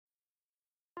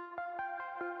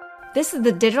This is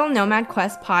the Digital Nomad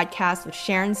Quest podcast with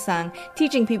Sharon Sung,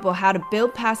 teaching people how to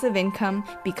build passive income,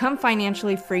 become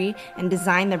financially free, and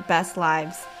design their best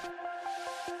lives.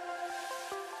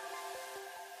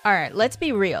 Alright, let's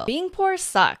be real. Being poor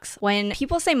sucks. When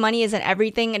people say money isn't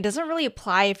everything, it doesn't really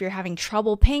apply if you're having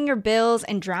trouble paying your bills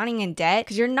and drowning in debt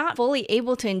because you're not fully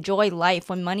able to enjoy life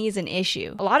when money is an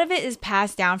issue. A lot of it is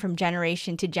passed down from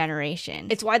generation to generation.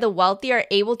 It's why the wealthy are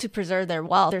able to preserve their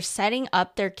wealth. They're setting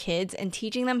up their kids and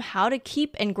teaching them how to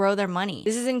keep and grow their money.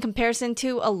 This is in comparison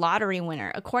to a lottery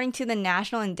winner. According to the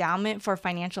National Endowment for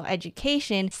Financial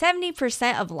Education,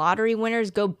 70% of lottery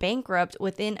winners go bankrupt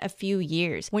within a few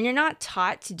years. When you're not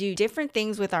taught to do different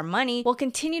things with our money, we'll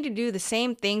continue to do the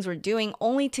same things we're doing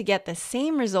only to get the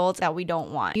same results that we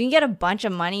don't want. You can get a bunch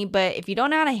of money, but if you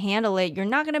don't know how to handle it, you're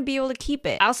not going to be able to keep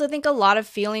it. I also think a lot of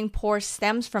feeling poor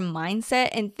stems from mindset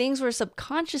and things we're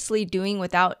subconsciously doing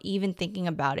without even thinking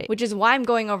about it, which is why I'm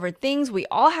going over things we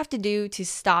all have to do to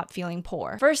stop feeling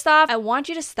poor. First off, I want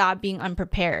you to stop being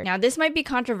unprepared. Now, this might be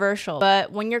controversial,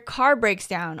 but when your car breaks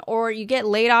down or you get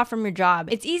laid off from your job,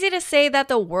 it's easy to say that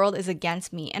the world is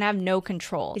against me and I have no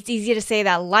control. It's easy to say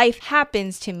that life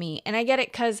happens to me, and I get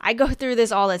it because I go through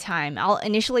this all the time. I'll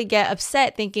initially get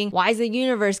upset thinking, why is the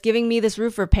universe giving me this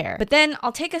roof repair? But then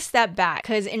I'll take a step back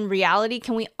because in reality,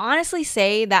 can we honestly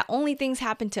say that only things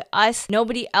happen to us?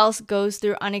 Nobody else goes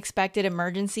through unexpected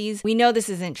emergencies? We know this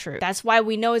isn't true. That's why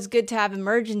we know it's good to have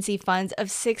emergency funds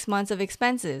of 6 months of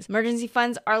expenses. Emergency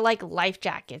funds are like life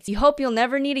jackets. You hope you'll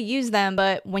never need to use them,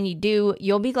 but when you do,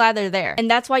 you'll be glad they're there. And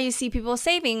that's why you see people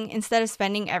saving instead of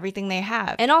spending everything they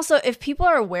have. And also, if people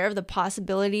are aware of the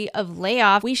possibility of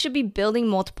layoff, we should be building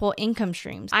multiple income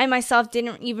streams. I myself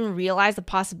didn't even realize the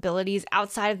possibilities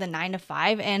outside of the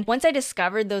 9-to-5, and once I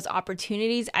discovered those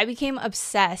opportunities, I became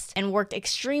obsessed and worked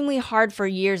extremely hard for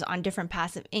years on different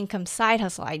passive income side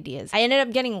hustle ideas. I ended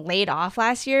up getting laid off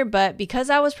last year, but because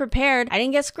I was prepared, I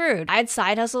didn't get screwed. I had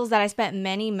side hustles that I spent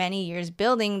many years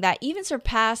building that even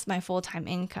surpassed my full-time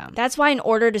income. That's why in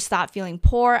order to stop feeling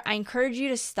poor, I encourage you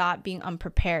to stop being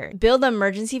unprepared. Build an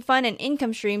emergency fund and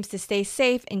income streams to stay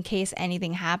safe in case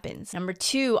anything happens. Number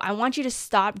 2, I want you to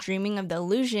stop dreaming of the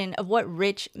illusion of what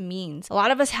rich means. A lot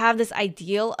of us have this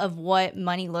ideal of what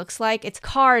money looks like. It's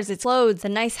cars, it's clothes, a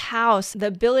nice house, the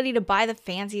ability to buy the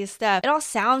fanciest stuff. It all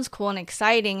sounds cool and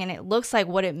exciting, and it looks like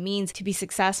what it means to be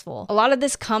successful. A lot of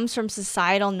this comes from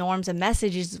societal norms and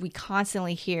messages we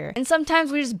constantly hear. And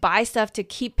sometimes we just buy stuff to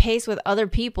keep pace with other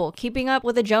people, keeping up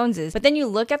with the Joneses. But then you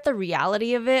look at the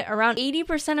reality of it, around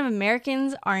 80% of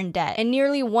Americans are in debt, and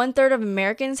nearly 1/3 of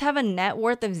Americans have a net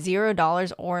worth of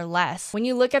 $0 or less. When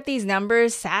you look at these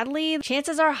numbers, sadly,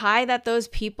 chances are high that those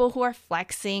people who are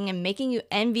flexing and making you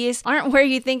envious aren't where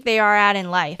you think they are at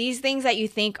in life. These things that you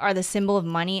think are the symbol of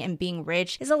money and being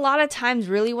rich is a lot of times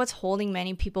really what's holding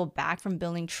many people back from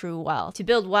building true wealth. To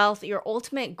build wealth, your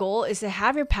ultimate goal is to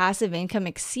have your passive income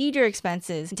exceed your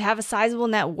expenses and to have a sizable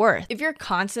net worth. If you're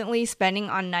constantly spending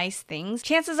on nice things,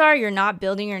 chances are you're not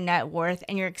building your net worth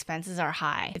and your expenses are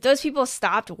high. If those people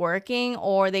stopped working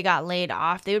or they got laid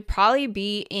off, they would probably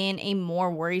be in a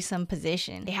more worrisome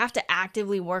position. They have to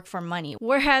actively work for money.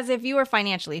 Whereas if you were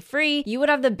financially free, you would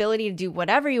have the ability to do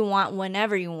whatever you want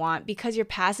whenever you want because your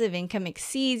passive income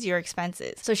exceeds your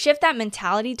expenses. So shift that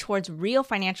mentality towards real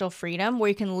financial freedom where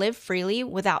you can live freely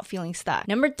without feeling stuck.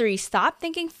 Number 3, stop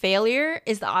thinking failure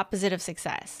is the opposite of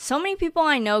success. So many people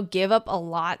I know give up a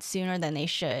lot sooner than they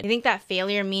should. They think that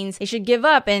failure means they should give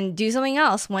up and do something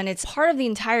else when it's part of the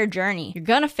entire journey. You're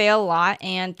gonna fail a lot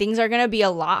and things are gonna be a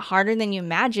lot harder than you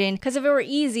imagine because if it were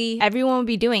easy, everyone would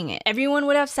be doing it. Everyone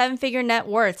would have 7-figure net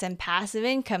worths and passive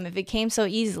income if it came so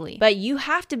easily. But you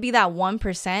have to be that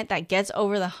 1% that gets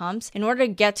over the humps in order to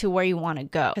get to where you want to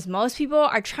go. Because most people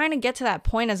are trying to get to that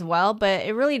point as well, but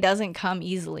it really doesn't come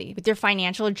easily. With your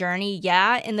financial journey,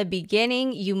 yeah, in the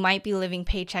beginning, you might be living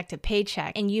paycheck to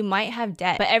paycheck and you might have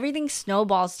debt, but everything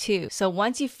snowballs too. So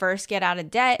once you first get out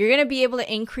of debt, you're gonna be able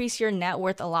to increase your net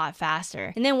worth a lot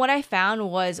faster. And then what I found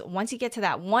was once you get to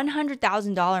that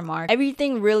 $100,000 mark,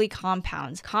 everything really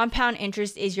compounds. Compound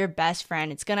interest is your best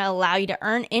friend. It's going to allow you to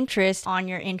earn interest on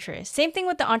your interest. Same thing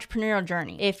with the entrepreneurial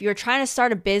journey. If you're trying to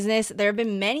start a business, there have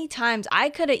been many times I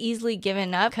could have easily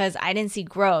given up because I didn't see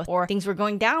growth or things were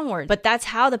going downward. But that's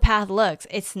how the path looks.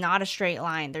 It's not a straight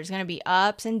line. There's going to be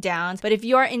ups and downs. But if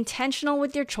you are intentional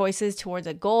with your choices towards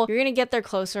a goal, you're going to get there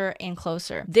closer and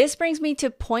closer. This brings me to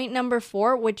point number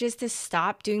 4, which which is to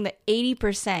stop doing the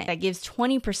 80% that gives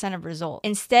 20% of results.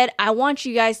 Instead, I want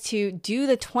you guys to do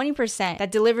the 20%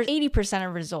 that delivers 80%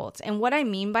 of results. And what I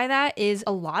mean by that is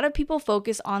a lot of people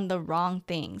focus on the wrong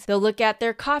things. They'll look at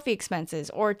their coffee expenses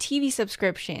or TV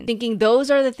subscription, thinking those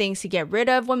are the things to get rid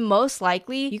of, when most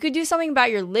likely you could do something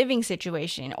about your living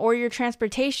situation or your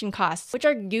transportation costs, which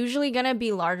are usually going to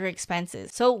be larger expenses.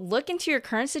 So look into your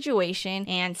current situation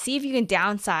and see if you can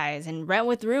downsize and rent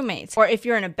with roommates. Or if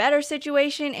you're in a better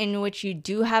situation in which you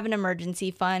do have an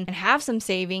emergency fund and have some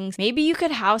savings, maybe you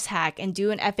could house hack and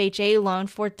do an FHA loan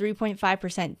for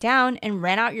 3.5% down and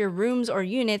rent out your rooms or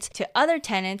units to other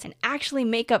tenants and actually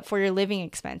make up for your living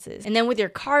expenses. And then with your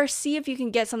car, see if you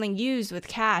can get something used with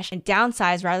cash and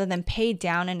downsize rather than pay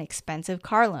down an expensive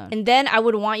car loan. And then I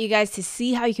would want you guys to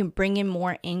see how you can bring in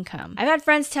more income. I've had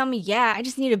friends tell me, yeah, I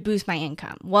just need to boost my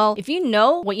income. Well, if you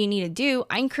know what you need to do,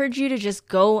 I encourage you to just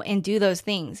go and do those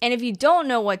things. And if you don't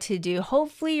know what to do,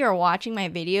 hopefully you're watching my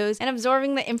videos and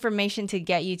absorbing the information to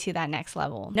get you to that next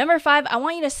level. Number 5, I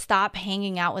want you to stop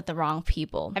hanging out with the wrong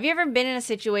people. Have you ever been in a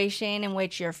situation in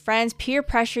which your friends peer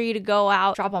pressure you to go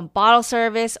out, drop on bottle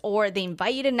service, or they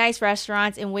invite you to nice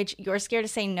restaurants in which you're scared to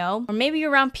say no? Or maybe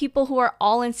you're around people who are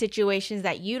all in situations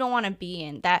that you don't want to be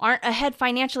in, that aren't ahead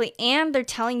financially, and they're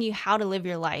telling you how to live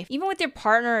your life. Even with your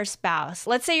partner or spouse,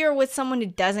 let's say you're with someone who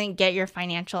doesn't get your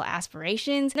financial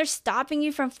aspirations, they're stopping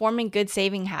you from forming good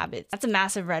saving habits. That's a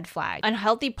massive red flag.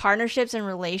 Unhealthy partnerships and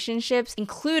relationships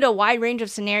include a wide range of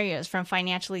scenarios, from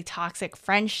financially toxic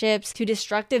friendships to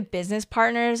destructive business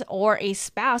partners, or a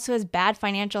spouse who has bad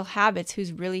financial habits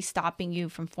who's really stopping you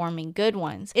from forming good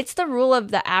ones. It's the rule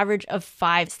of the average of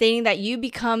 5, stating that you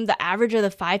become the average of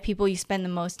the 5 people you spend the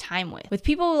most time with. With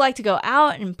people who like to go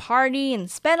out and party and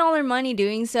spend all their money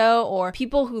doing so, or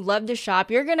people who love to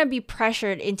shop, you're going to be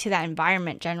pressured into that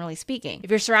environment, generally speaking. If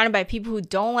you're surrounded by people who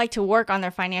don't like to work on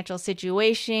their financial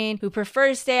situation, who prefer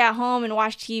to stay at home and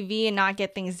watch TV and not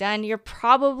get things done, you're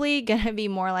probably going to be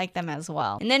more like them as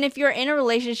well. And then if you're in a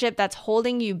relationship that's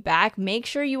holding you back, make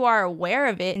sure you are aware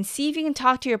of it and see if you can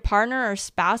talk to your partner or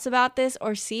spouse about this,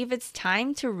 or see if it's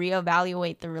time to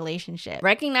reevaluate the relationship.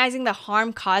 Recognizing the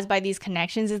harm caused by these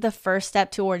connections is the first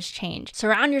step towards change.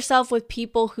 Surround yourself with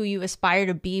people who you aspire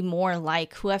to be more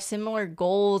like, who have similar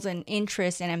goals and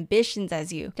interests and ambitions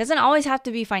as you. It doesn't always have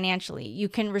to be financially. You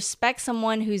can respect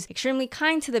someone who's extremely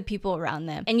kind to the people around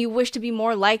them and you wish to be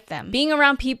more like them. Being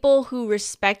around people who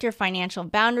respect your financial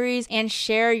boundaries and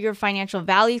share your financial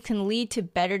values can lead to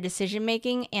better decision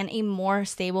making and a more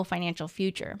stable financial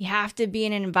future. You have to be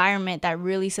in an environment that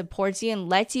really supports you and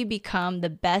lets you become the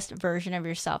best version of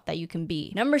yourself that you can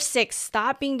be. Number 6,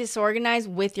 stop being disorganized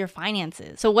with your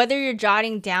finances. So whether you're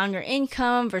jotting down your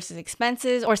income versus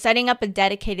expenses or setting up a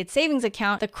dedicated savings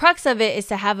account, the crux of it is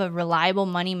to have a reliable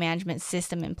money management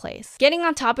system in place. Getting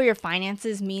on top of your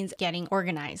finances means getting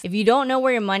organized. If you don't know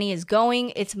where your money is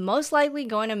going, it's most likely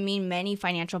going to mean many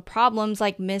financial problems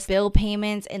like missed bill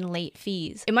payments and late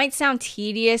fees. It might sound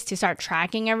tedious to start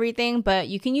tracking everything, but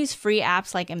you can use free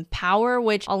apps like Empower,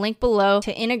 which I'll link below,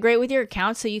 to integrate with your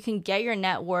account so you can get your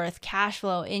net worth, cash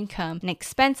flow, income, and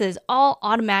expenses all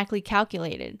automatically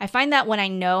calculated. I find that when I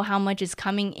know how much is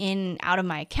coming in and out of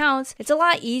my accounts, it's a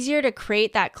lot easier to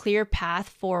create that clear path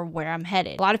for where I'm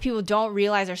headed. A lot of people don't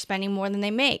realize they're spending more than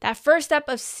they make. That first step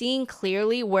of seeing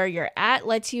clearly where you're at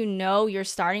lets you know your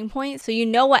starting point, so you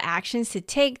know what actions to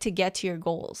take to get to your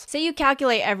goals. Say you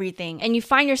calculate everything and you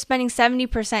find you're spending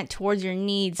 70% towards your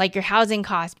needs, like your housing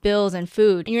costs, bills, and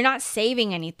food, and you're not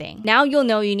saving anything. Now you'll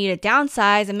know you need to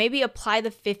downsize and maybe apply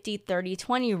the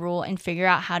 50-30-20 rule and figure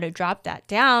out how to drop that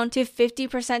down to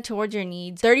 50% towards your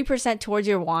needs, 30% towards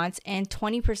your wants, and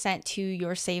 20% to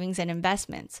your savings and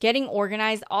investments. Getting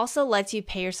organized also lets you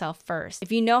pay yourself first.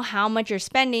 If you know how much you're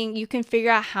spending, you can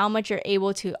figure out how much you're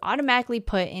able to automatically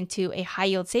put into a high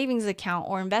yield savings account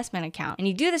or investment account. And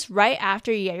you do this right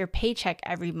after you get your paycheck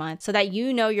every month so that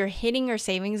you know you're hitting your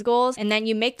savings goals, and then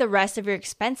you make the rest of your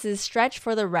expenses stretch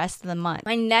for the rest of the month.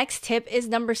 My next tip is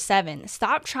number 7.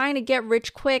 Stop trying to get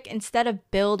rich quick instead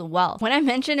of build wealth. When I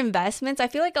mention investments, I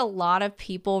feel like a lot of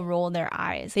people roll their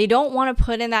eyes. They don't want to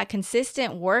put in that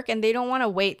consistent work and they don't want to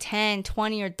wait 10,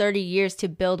 20, or 30 years to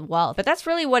build wealth. But that's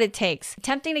really what it takes.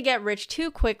 Attempting to get rich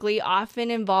too quickly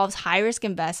often involves high-risk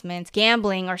investments,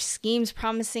 gambling, or schemes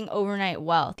promising overnight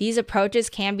wealth. These approaches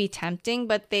can be tempting,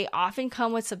 but they often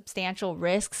come with substantial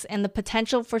risks and the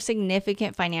potential for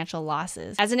significant financial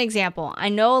losses. As an example, I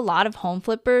know a lot of home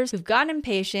flippers who've gotten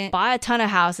impatient, bought a ton of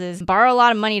houses, borrow a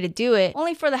lot of money to do it,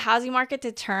 only for the housing market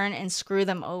to turn and screw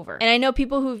them over. And I know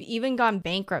people who've even gone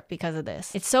bankrupt because of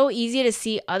this. It's so easy to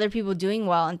see other people doing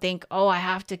well and think, oh, I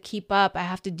have to keep up, I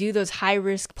have to do those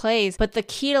high-risk plays. But the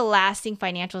key to lasting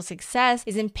financial financial success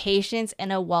is in patience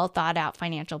and a well thought out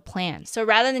financial plan. So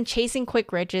rather than chasing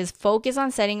quick riches, focus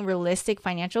on setting realistic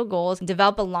financial goals and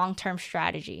develop a long-term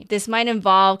strategy. This might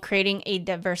involve creating a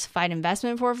diversified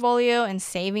investment portfolio and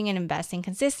saving and investing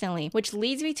consistently, which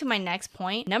leads me to my next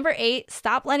point. Number 8,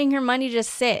 stop letting your money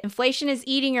just sit. Inflation is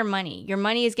eating your money. Your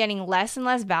money is getting less and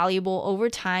less valuable over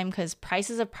time because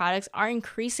prices of products are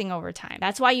increasing over time.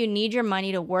 That's why you need your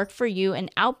money to work for you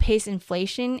and outpace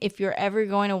inflation if you're ever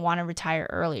going to want to retire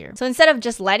earlier. So instead of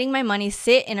just letting my money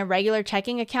sit in a regular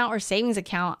checking account or savings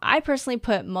account, I personally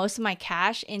put most of my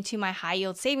cash into my high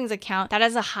yield savings account that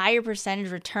has a higher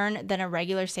percentage return than a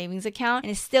regular savings account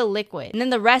and is still liquid. And then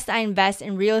the rest I invest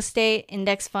in real estate,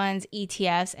 index funds,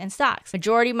 ETFs, and stocks.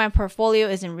 Majority of my portfolio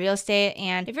is in real estate,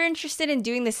 and if you're interested in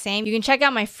doing the same, you can check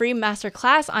out my free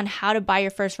masterclass on how to buy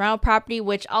your first rental property,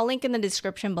 which I'll link in the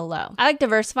description below. I like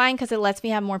diversifying because it lets me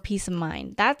have more peace of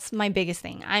mind. That's my biggest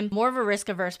thing. I'm more of a risk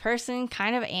averse person,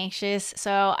 kind of anxious,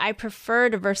 so I prefer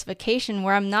diversification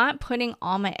where I'm not putting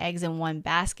all my eggs in one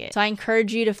basket. So I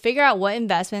encourage you to figure out what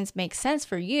investments make sense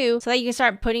for you so that you can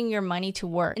start putting your money to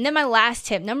work. And then my last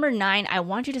tip, number 9, I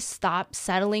want you to stop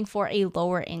settling for a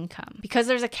lower income. Because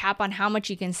there's a cap on how much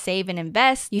you can save and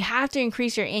invest, you have to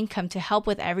increase your income to help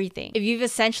with everything. If you've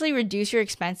essentially reduced your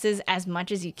expenses as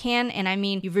much as you can, and I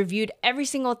mean you've reviewed every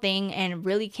single thing and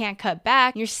really can't cut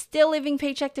back, you're still living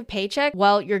paycheck to paycheck,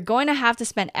 well, you're going to have to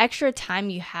spend extra time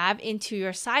you have into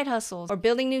your side hustles or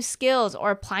building new skills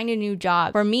or applying to new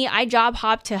jobs. For me, I job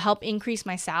hopped to help increase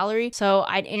my salary, so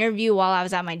I'd interview while I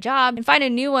was at my job and find a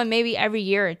new one maybe every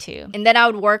year or two. And then I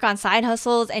would work on side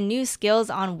hustles and new skills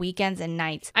on weekends and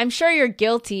nights. I'm sure you're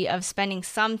guilty of spending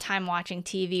some time watching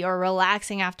TV or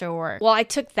relaxing after work. Well, I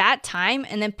took that time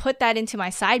and then put that into my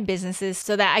side businesses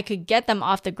so that I could get them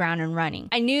off the ground and running.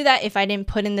 I knew that if I didn't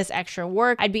put in this extra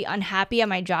work, I'd be unhappy at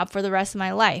my job for the rest of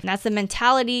my life. And that's the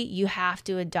mentality you have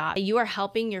to adopt. You are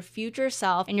helping your future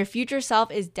self, and your future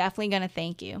self is definitely going to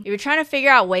thank you. If you're trying to figure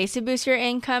out ways to boost your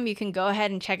income, you can go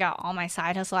ahead and check out all my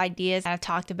side hustle ideas that I've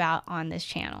talked about on this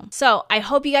channel. So I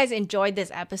hope you guys enjoyed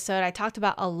this episode. I talked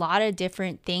about a lot of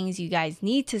different things you guys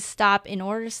need to stop in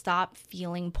order to stop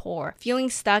feeling poor. Feeling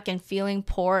stuck and feeling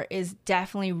poor is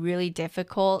definitely really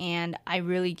difficult, and I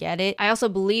really get it. I also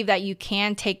believe that you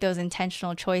can take those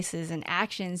intentional choices and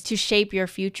actions to shape your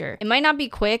future. It might not be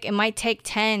quick, it might take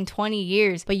 10, 20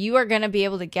 years, but you are going to be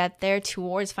able to get there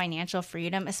towards financial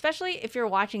freedom, especially if you're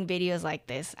watching videos like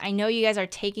this. I know you guys are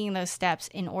taking those steps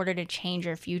in order to change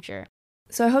your future.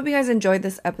 So I hope you guys enjoyed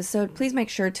this episode. Please make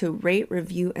sure to rate,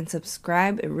 review, and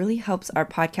subscribe. It really helps our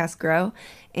podcast grow.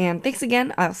 And thanks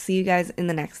again. I'll see you guys in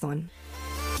the next one.